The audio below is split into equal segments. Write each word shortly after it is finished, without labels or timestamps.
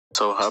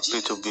So happy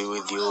to be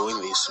with you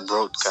in this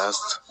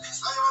broadcast.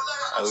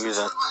 I wish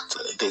that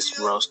this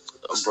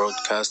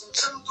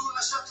broadcast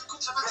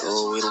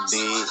will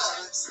be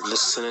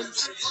listened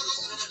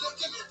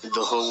in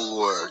the whole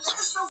world.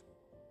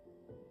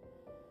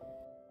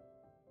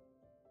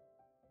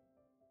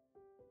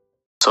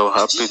 So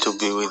happy to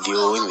be with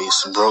you in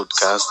this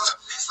broadcast.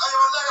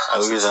 I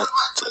wish that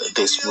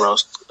this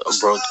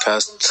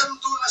broadcast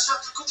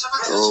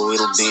will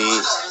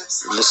be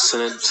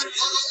listened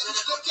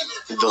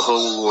in the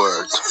whole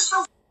world.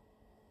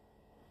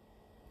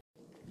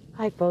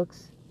 Hi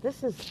folks,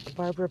 this is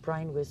Barbara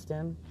Bryan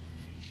Wisdom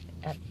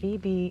at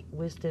BB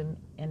Wisdom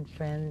and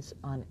Friends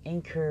on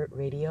Anchor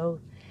Radio.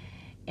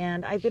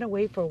 And I've been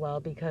away for a while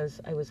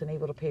because I was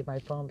unable to pay my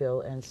phone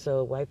bill, and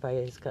so Wi-Fi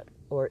has cut,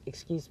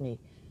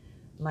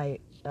 my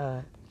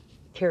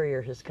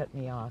carrier has cut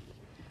me off.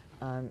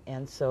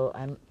 And so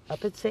I'm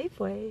up at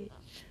Safeway.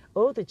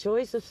 Oh, the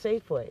joys of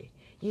Safeway.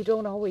 You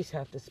don't always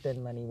have to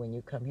spend money when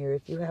you come here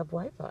if you have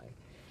Wi-Fi.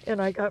 And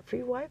I got free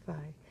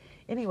Wi-Fi.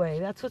 Anyway,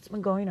 that's what's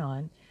been going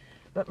on.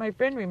 But my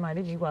friend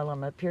reminded me while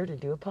I'm up here to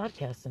do a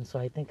podcast, and so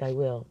I think I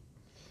will.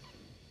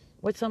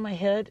 What's on my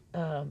head?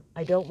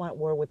 I don't want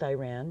war with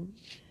Iran.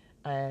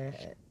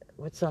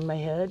 What's on my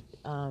head?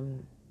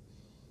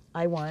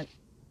 I want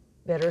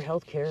better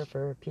health care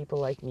for people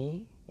like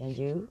me and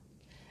you.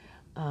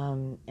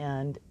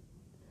 And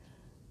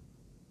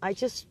I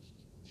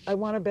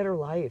want a better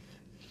life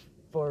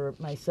for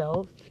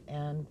myself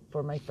and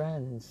for my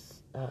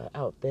friends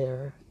out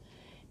there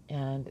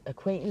and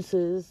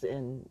acquaintances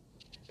and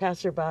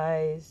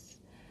passerbys.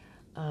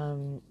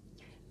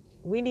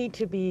 We need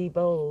to be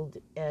bold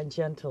and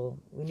gentle.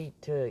 We need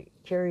to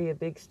carry a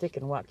big stick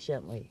and walk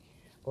gently.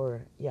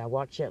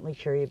 Walk gently,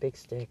 carry a big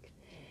stick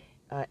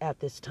at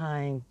this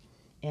time,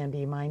 and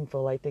be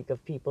mindful, I think,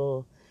 of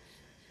people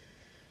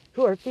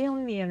who are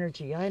feeling the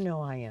energy. I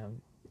know I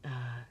am.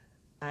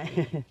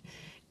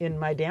 In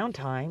my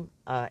downtime,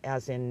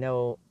 as in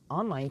no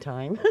online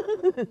time,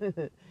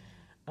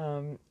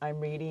 I'm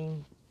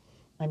reading,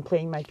 I'm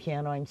playing my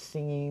piano, I'm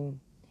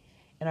singing,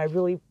 and I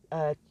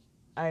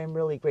am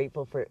really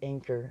grateful for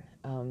Anchor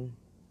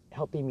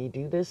helping me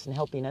do this and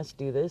helping us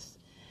do this.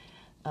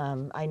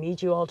 I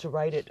need you all to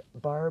write it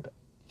Barb's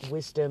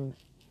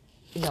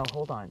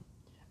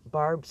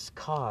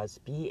Cause,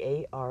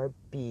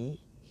 BARBSCAUSE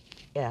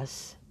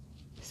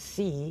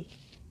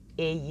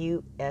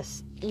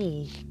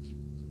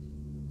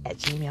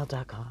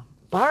 @gmail.com.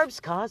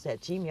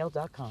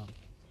 BarbsCause@gmail.com.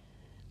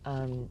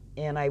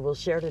 And I will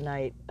share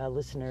tonight a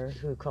listener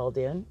who called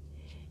in,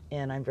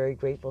 and I'm very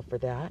grateful for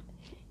that.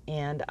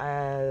 And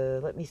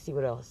let me see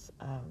what else.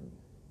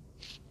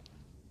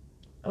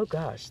 Oh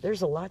gosh,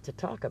 there's a lot to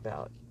talk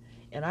about.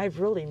 And I've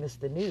really missed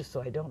the news,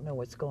 so I don't know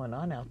what's going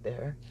on out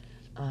there.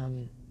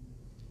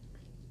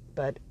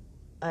 But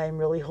I'm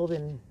really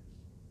holding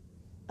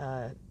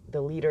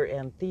the leader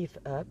and thief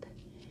up,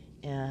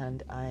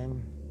 and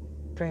I'm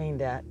praying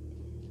that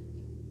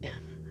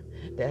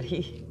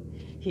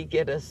he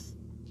get us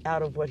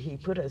out of what he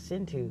put us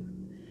into.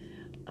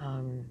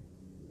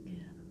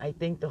 I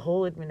think the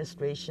whole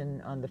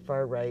administration on the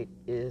far right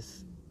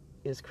is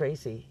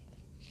crazy,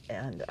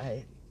 and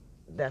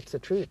that's the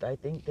truth. I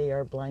think they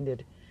are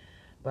blinded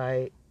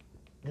by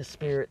the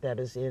spirit that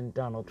is in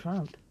Donald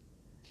Trump,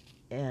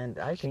 and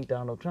I think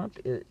Donald Trump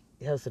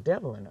has the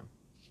devil in him,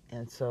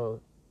 and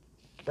so,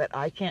 but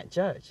I can't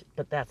judge,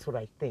 but that's what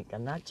I think.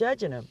 I'm not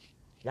judging him.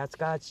 That's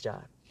God's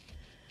job.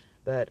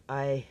 But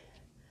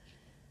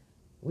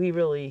we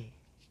really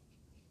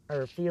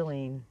are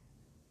feeling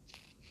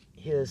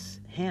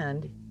his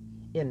hand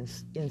in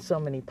so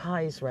many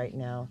pies right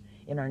now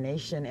in our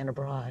nation and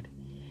abroad.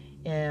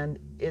 And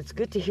it's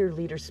good to hear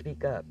leaders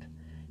speak up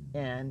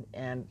and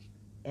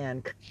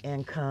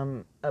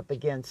come up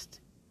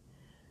against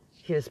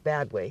his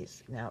bad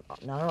ways. Now,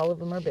 not all of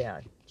them are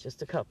bad,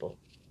 just a couple.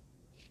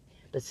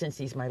 But since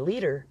he's my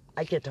leader,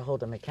 I get to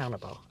hold him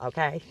accountable,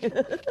 okay?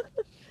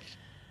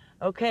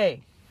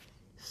 Okay,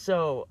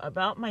 so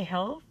about my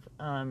health,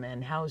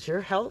 and how's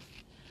your health?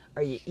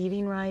 Are you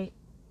eating right?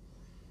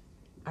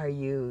 Are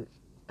you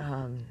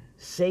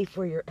safe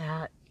where you're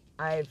at?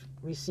 I've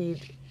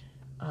received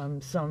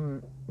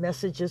some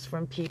messages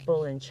from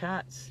people in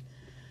chats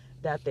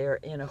that they're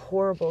in a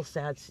horrible,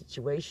 sad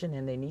situation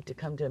and they need to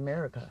come to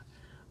America.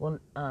 Well,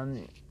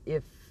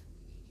 if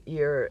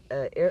you're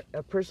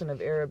a person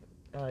of Arab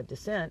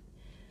descent,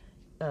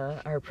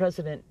 our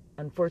president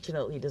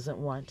unfortunately doesn't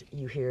want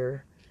you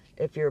here.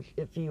 If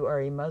you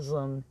are a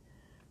Muslim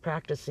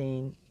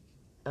practicing,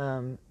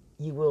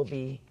 you will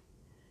be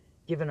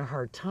given a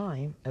hard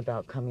time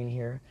about coming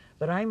here.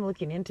 But I'm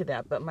looking into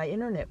that. But my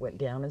internet went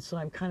down, and so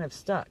I'm kind of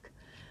stuck.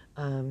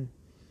 I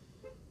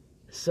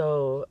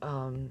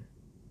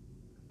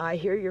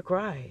hear your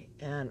cry,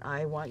 and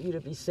I want you to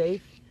be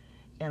safe.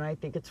 And I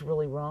think it's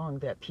really wrong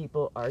that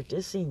people are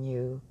dissing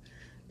you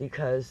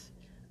because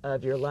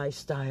of your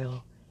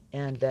lifestyle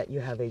and that you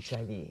have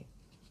HIV,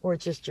 or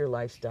just your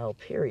lifestyle,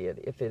 period,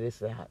 if it is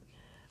that.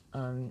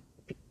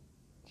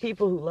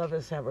 People who love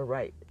us have a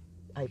right,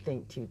 I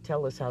think, to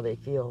tell us how they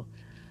feel.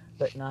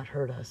 but not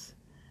hurt us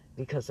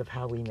because of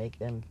how we make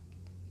them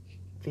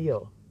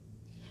feel.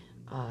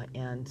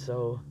 And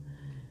so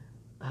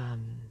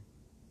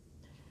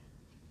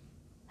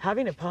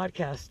having a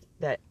podcast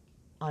that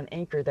on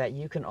Anchor that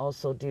you can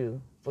also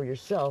do for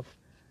yourself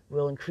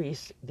will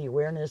increase the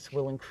awareness,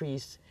 will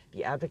increase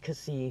the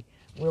advocacy,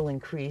 will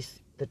increase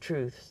the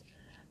truths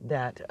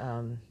that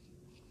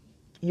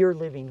you're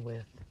living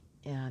with.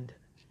 And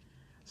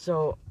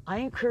so I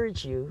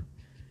encourage you,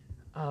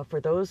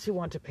 for those who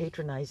want to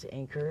patronize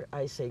Anchor,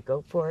 I say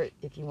go for it.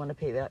 If you want to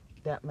pay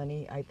that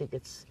money, I think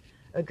it's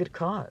a good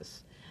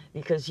cause,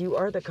 because you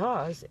are the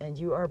cause, and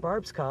you are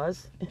Barb's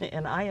cause,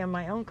 and I am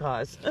my own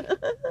cause.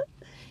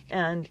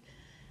 And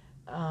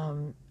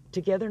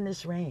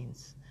togetherness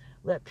reigns.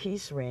 Let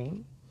peace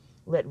reign.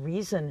 Let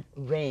reason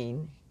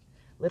reign.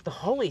 Let the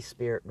Holy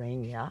Spirit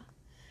reign, yeah.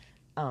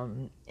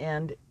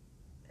 And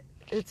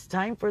it's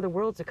time for the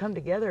world to come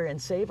together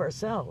and save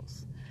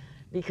ourselves,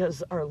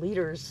 because our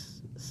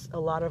leaders, a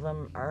lot of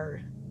them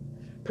are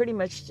pretty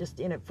much just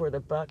in it for the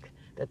buck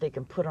that they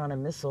can put on a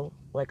missile,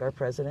 like our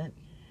president.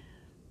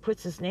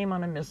 Puts his name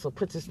on a missile,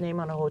 puts his name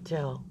on a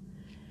hotel,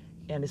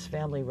 and his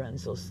family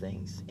runs those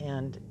things.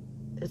 And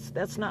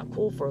that's not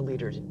cool for a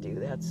leader to do.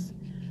 That's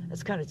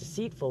kind of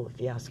deceitful,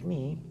 if you ask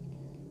me.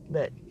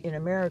 But in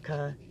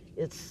America,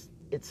 it's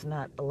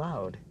not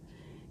allowed.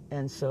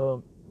 And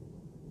so,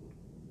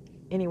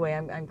 anyway,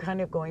 I'm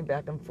kind of going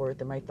back and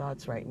forth in my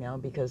thoughts right now,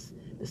 because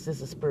this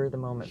is a spur of the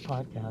moment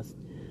podcast,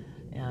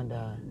 and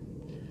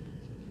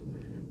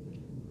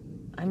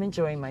I'm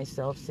enjoying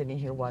myself sitting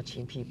here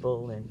watching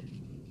people and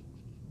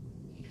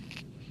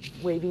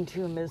waving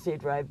to them as they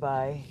drive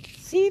by.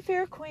 See,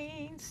 fair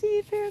queen,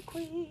 see, fair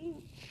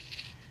queen.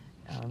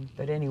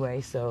 But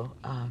anyway, so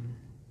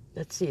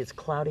let's see, it's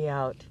cloudy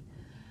out,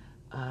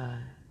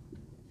 and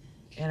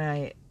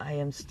I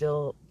am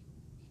still,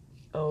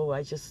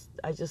 I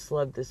just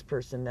love this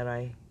person that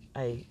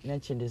I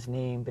mentioned his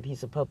name, but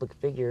he's a public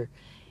figure,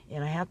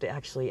 and I have to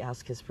actually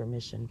ask his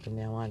permission from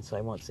now on, so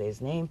I won't say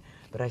his name,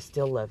 but I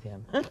still love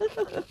him.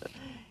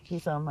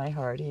 He's on my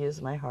heart. He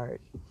is my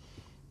heart.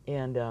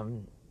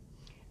 And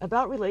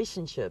about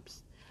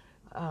relationships,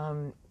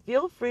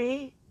 feel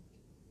free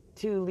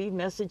to leave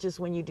messages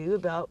when you do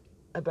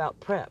about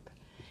PrEP,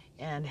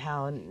 and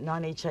how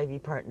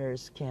non-HIV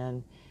partners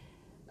can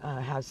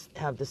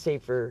have the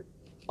safer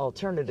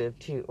alternative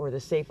to, or the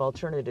safe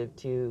alternative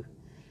to,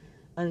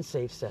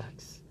 unsafe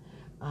sex.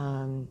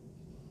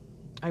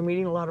 I'm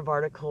reading a lot of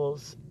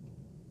articles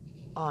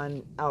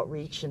on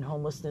outreach and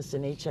homelessness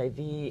and HIV,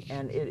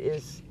 and it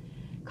is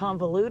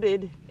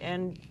convoluted,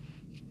 and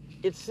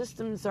if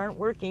systems aren't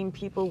working,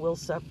 people will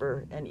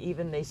suffer, and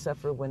even they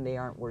suffer when they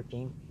aren't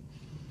working.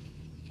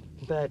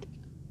 But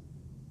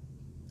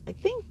I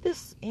think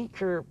this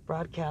Anchor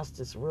broadcast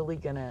is really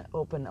going to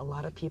open a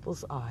lot of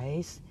people's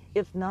eyes,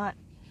 if not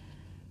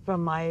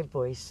from my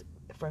voice,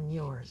 from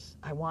yours.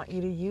 I want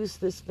you to use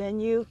this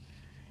venue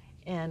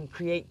and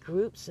create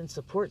groups and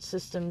support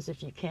systems.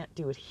 If you can't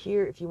do it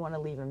here, if you want to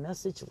leave a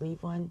message,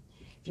 leave one.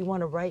 If you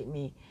want to write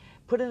me,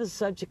 put in the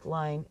subject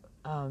line,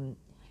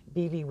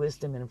 BB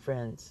Wisdom and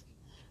Friends,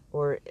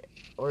 or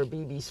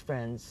BB's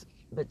Friends,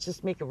 but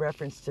just make a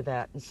reference to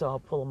that, and so I'll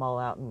pull them all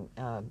out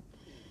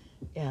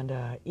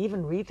and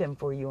even read them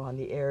for you on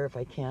the air if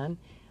I can.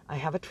 I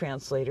have a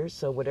translator,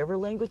 so whatever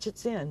language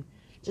it's in,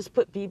 just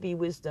put BB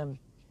Wisdom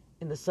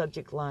in the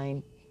subject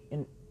line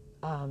in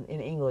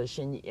English,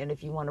 and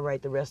if you want to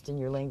write the rest in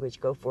your language,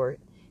 go for it,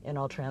 and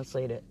I'll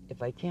translate it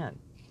if I can.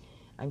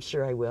 I'm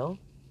sure I will.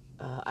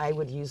 I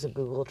would use a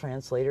Google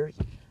Translator.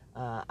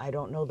 I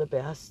don't know the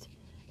best.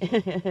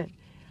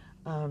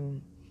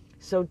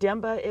 So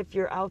Demba, if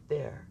you're out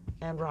there,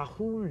 and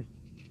Rahul,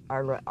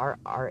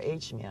 our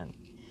H-man,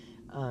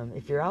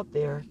 if you're out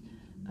there,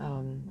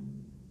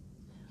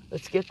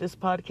 let's get this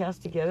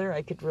podcast together.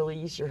 I could really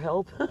use your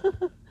help.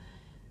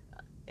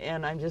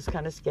 And I'm just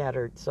kind of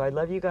scattered. So I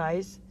love you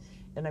guys,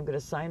 and I'm going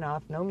to sign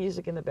off. No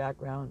music in the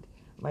background.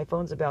 My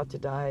phone's about to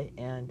die,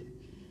 and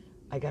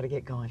I got to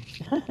get going.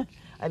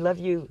 I love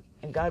you,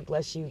 and God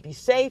bless you. Be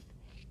safe,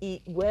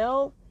 eat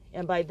well,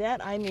 and by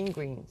that I mean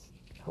greens.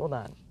 Hold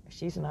on.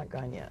 She's not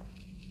gone yet.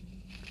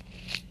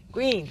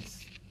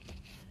 Greens.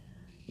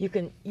 You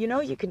can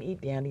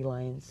eat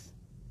dandelions.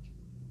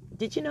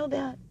 Did you know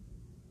that?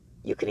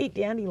 You can eat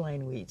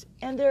dandelion weeds,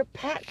 and they're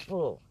packed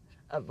full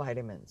of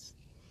vitamins.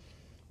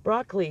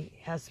 Broccoli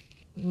has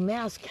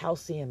mass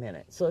calcium in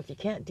it, so if you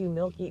can't do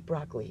milk, eat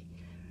broccoli.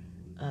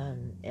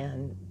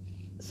 And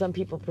some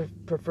people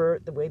prefer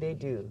it the way they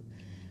do.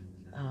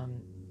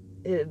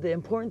 The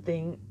important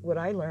thing, what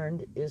I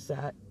learned, is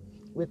that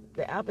with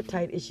the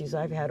appetite issues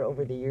I've had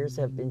over the years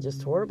have been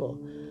just horrible.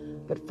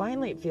 But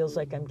finally, it feels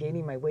like I'm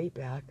gaining my weight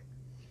back,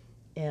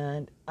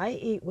 and I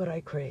eat what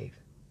I crave.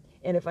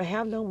 And if I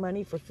have no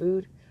money for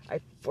food, I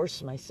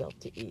force myself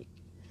to eat.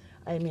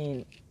 I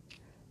mean,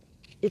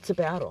 it's a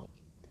battle.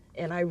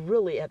 And I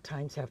really, at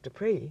times, have to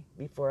pray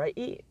before I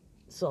eat,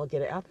 so I'll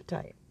get an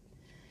appetite.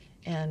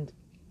 And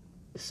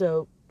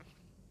so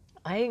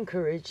I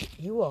encourage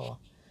you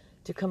all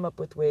to come up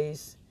with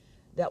ways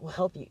that will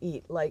help you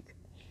eat. Like,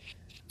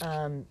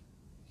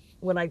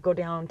 when I go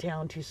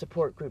downtown to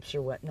support groups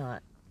or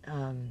whatnot,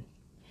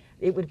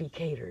 it would be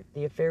catered.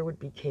 The affair would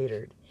be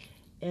catered.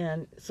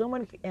 And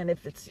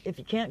if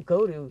you can't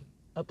go to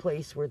a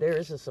place where there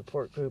is a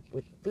support group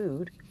with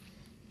food,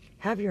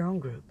 have your own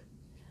group.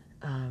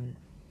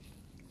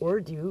 Or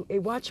do a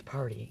watch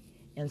party.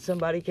 And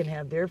somebody can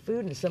have their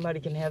food and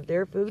somebody can have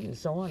their food and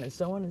so on and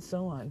so on and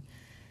so on.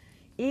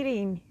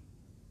 Eating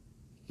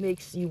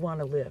makes you want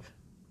to live.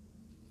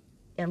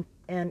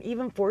 And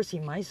even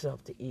forcing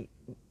myself to eat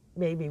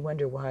made me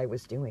wonder why I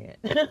was doing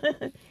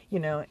it.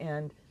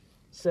 And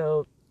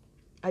so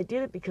I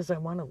did it because I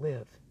want to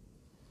live.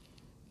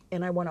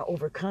 And I want to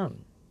overcome.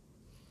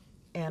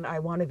 And I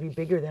want to be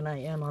bigger than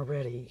I am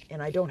already.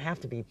 And I don't have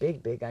to be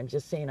big. I'm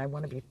just saying I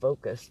want to be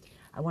focused.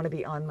 I want to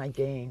be on my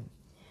game.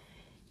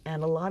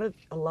 And a lot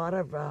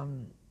of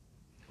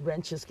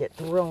wrenches get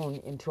thrown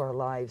into our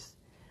lives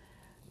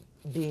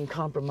being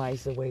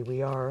compromised the way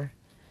we are.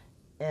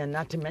 And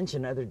not to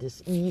mention other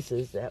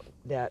diseases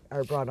that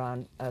are brought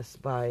on us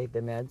by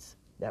the meds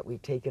that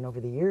we've taken over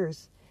the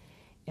years.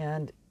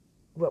 And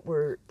what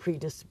we're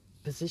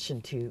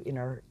predispositioned to in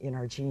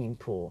our gene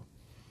pool.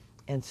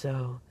 And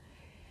so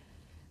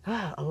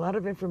a lot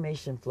of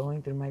information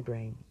flowing through my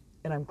brain,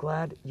 and I'm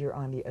glad you're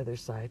on the other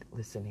side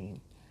listening.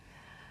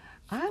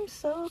 I'm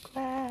so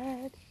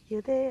glad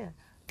you're there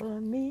for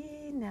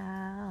me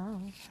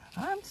now.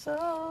 I'm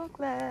so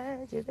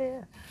glad you're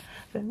there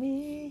for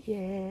me,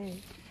 yeah.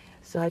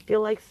 So I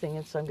feel like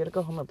singing, so I'm going to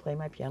go home and play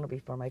my piano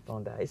before my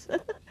phone dies.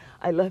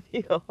 I love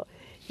you all.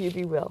 You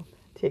be well.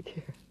 Take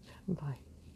care. Bye.